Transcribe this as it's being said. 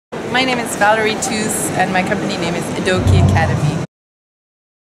My name is Valerie Toos and my company name is Idoki Academy.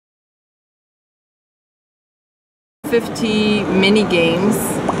 50 mini games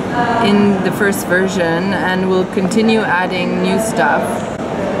in the first version, and we'll continue adding new stuff.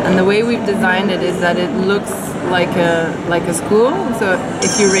 And the way we've designed it is that it looks like a school, so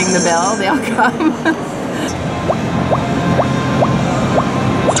if you ring the bell, they'll come.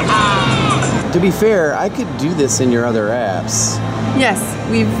 To be fair, I could do this in your other apps. Yes,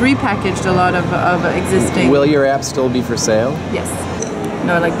 we've repackaged a lot of existing. Will your app still be for sale? Yes.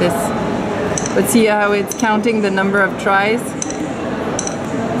 No, like this. But see how it's counting the number of tries?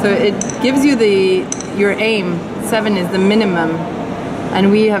 So it gives you your aim. 7 is the minimum.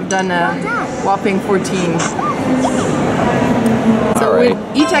 And we have done a whopping 14. So with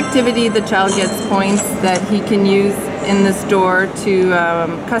each activity, the child gets points that he can use in the store to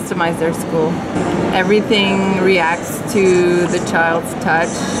customize their school. Everything reacts to the child's touch,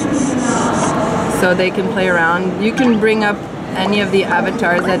 so they can play around. You can bring up any of the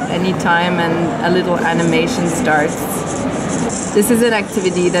avatars at any time and a little animation starts. This is an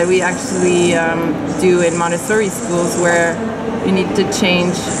activity that we actually do in Montessori schools, where you need to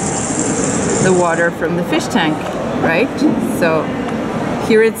change the water from the fish tank, right? So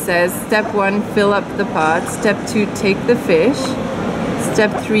here it says, step 1, fill up the pot. Step 2, take the fish.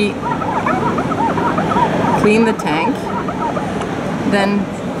 Step 3, clean the tank. Then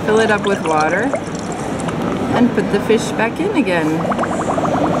fill it up with water and put the fish back in again.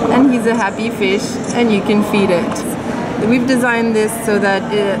 And he's a happy fish and you can feed it. We've designed this so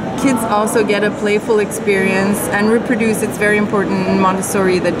that kids also get a playful experience and reproduce. It's very important in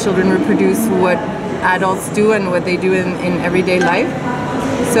Montessori that children reproduce what adults do and what they do in everyday life.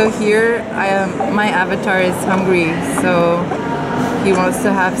 So here, my avatar is hungry, so he wants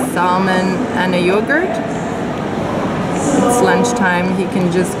to have salmon and a yogurt. It's lunchtime, he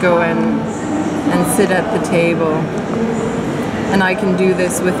can just go and sit at the table. And I can do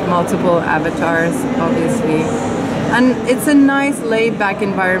this with multiple avatars, obviously. And it's a nice laid-back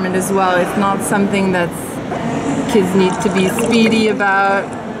environment as well. It's not something that kids need to be speedy about.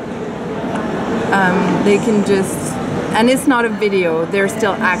 They can just... And it's not a video, they're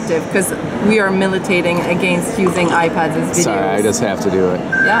still active, because we are militating against using iPads as videos. Sorry, I just have to do it.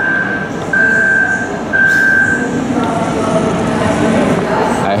 Yeah.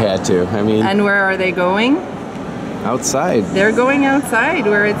 I had to, I mean... And where are they going? Outside. They're going outside,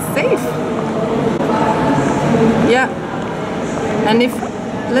 where it's safe. Yeah. And if...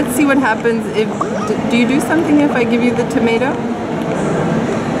 Let's see what happens if... Do you do something if I give you the tomato?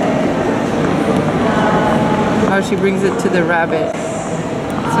 Oh, she brings it to the rabbit.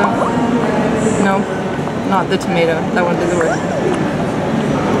 So, no, not the tomato. That one doesn't work.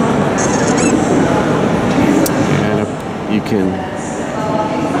 And you can...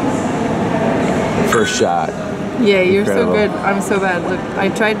 First shot. Yeah, you're Incredible. so good. I'm so bad. Look, I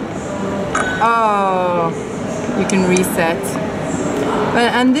tried... Oh, you can reset.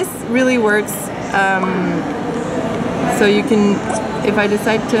 And this really works. So you can... If I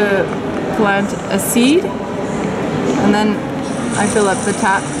decide to plant a seed, and then I fill up the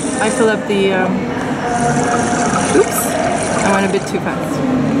tap. I fill up the. Oops! I went a bit too fast.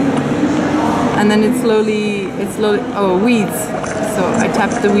 And then it slowly. Oh, weeds. So I tap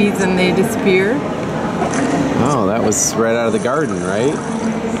the weeds and they disappear. Oh, that was right out of the garden, right?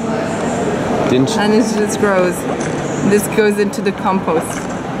 Didn't you? And it just grows. This goes into the compost.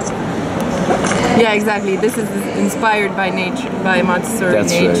 Yeah, exactly. This is inspired by nature, by Montessori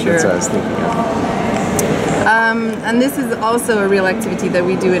nature. Right. That's what I was thinking of. And this is also a real activity that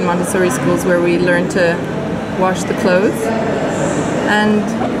we do in Montessori schools, where we learn to wash the clothes. And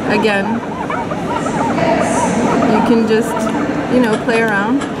again, you can just, play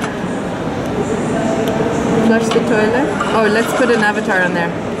around. Flush the toilet. Oh, let's put an avatar on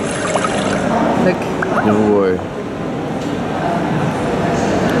there. Look. Oh boy.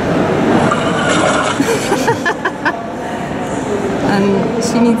 And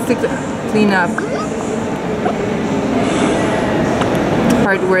she needs to clean up.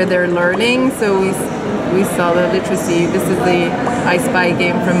 Part where they're learning, so we saw the literacy. This is the I Spy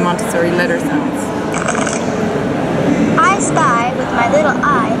game from Montessori letter sounds. I spy with my little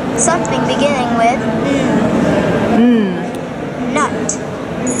eye something beginning with nut.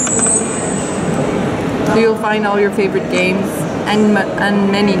 So you'll find all your favorite games and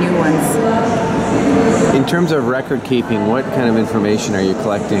many new ones. In terms of record keeping, what kind of information are you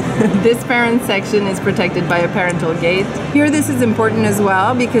collecting? This parent section is protected by a parental gate. Here this is important as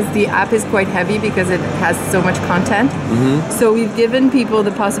well because the app is quite heavy because it has so much content. So we've given people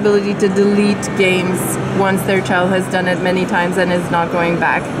the possibility to delete games once their child has done it many times and is not going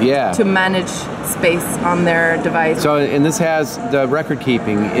back. Yeah. To manage space on their device. So, and this has the record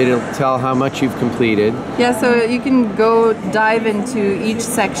keeping. It'll tell how much you've completed. Yeah, so you can go dive into each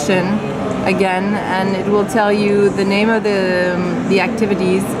section again, and it will tell you the name of the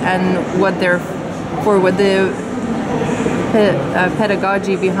activities and what they're for, what the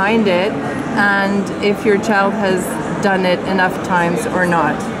pedagogy behind it, and if your child has done it enough times or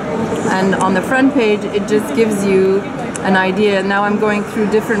not. And on the front page, it just gives you an idea. Now I'm going through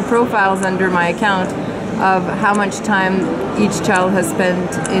different profiles under my account of how much time each child has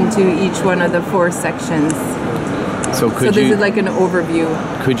spent into each one of the 4 sections. So this is like an overview.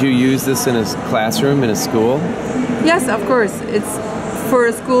 Could you use this in a classroom, in a school? Yes, of course. It's for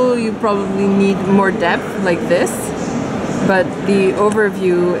a school you probably need more depth like this, but the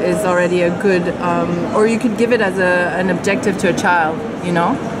overview is already a good, or you could give it as an objective to a child, you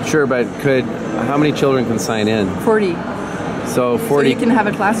know? Sure, but how many children can sign in? 40. So 40. So you can have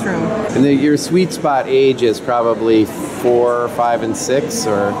a classroom. And your sweet spot age is probably 4, 5, and 6,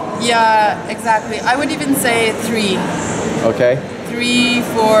 or? Yeah, exactly. I would even say 3. Okay. 3,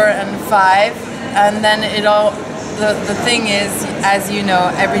 4, and 5, and then it all. The thing is, as you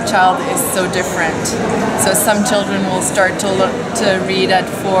know, every child is so different. So some children will start to read at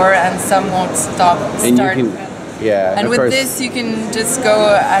 4, and some won't start. Yeah. And with this, you can just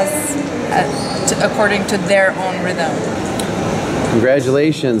go according to their own rhythm.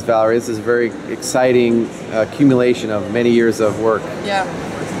 Congratulations, Valerie. This is a very exciting accumulation of many years of work. Yeah.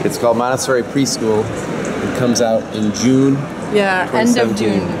 It's called Montessori Preschool. It comes out in June. Yeah, end of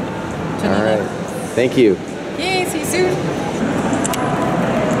June. All right. Thank you. Yay, see you soon.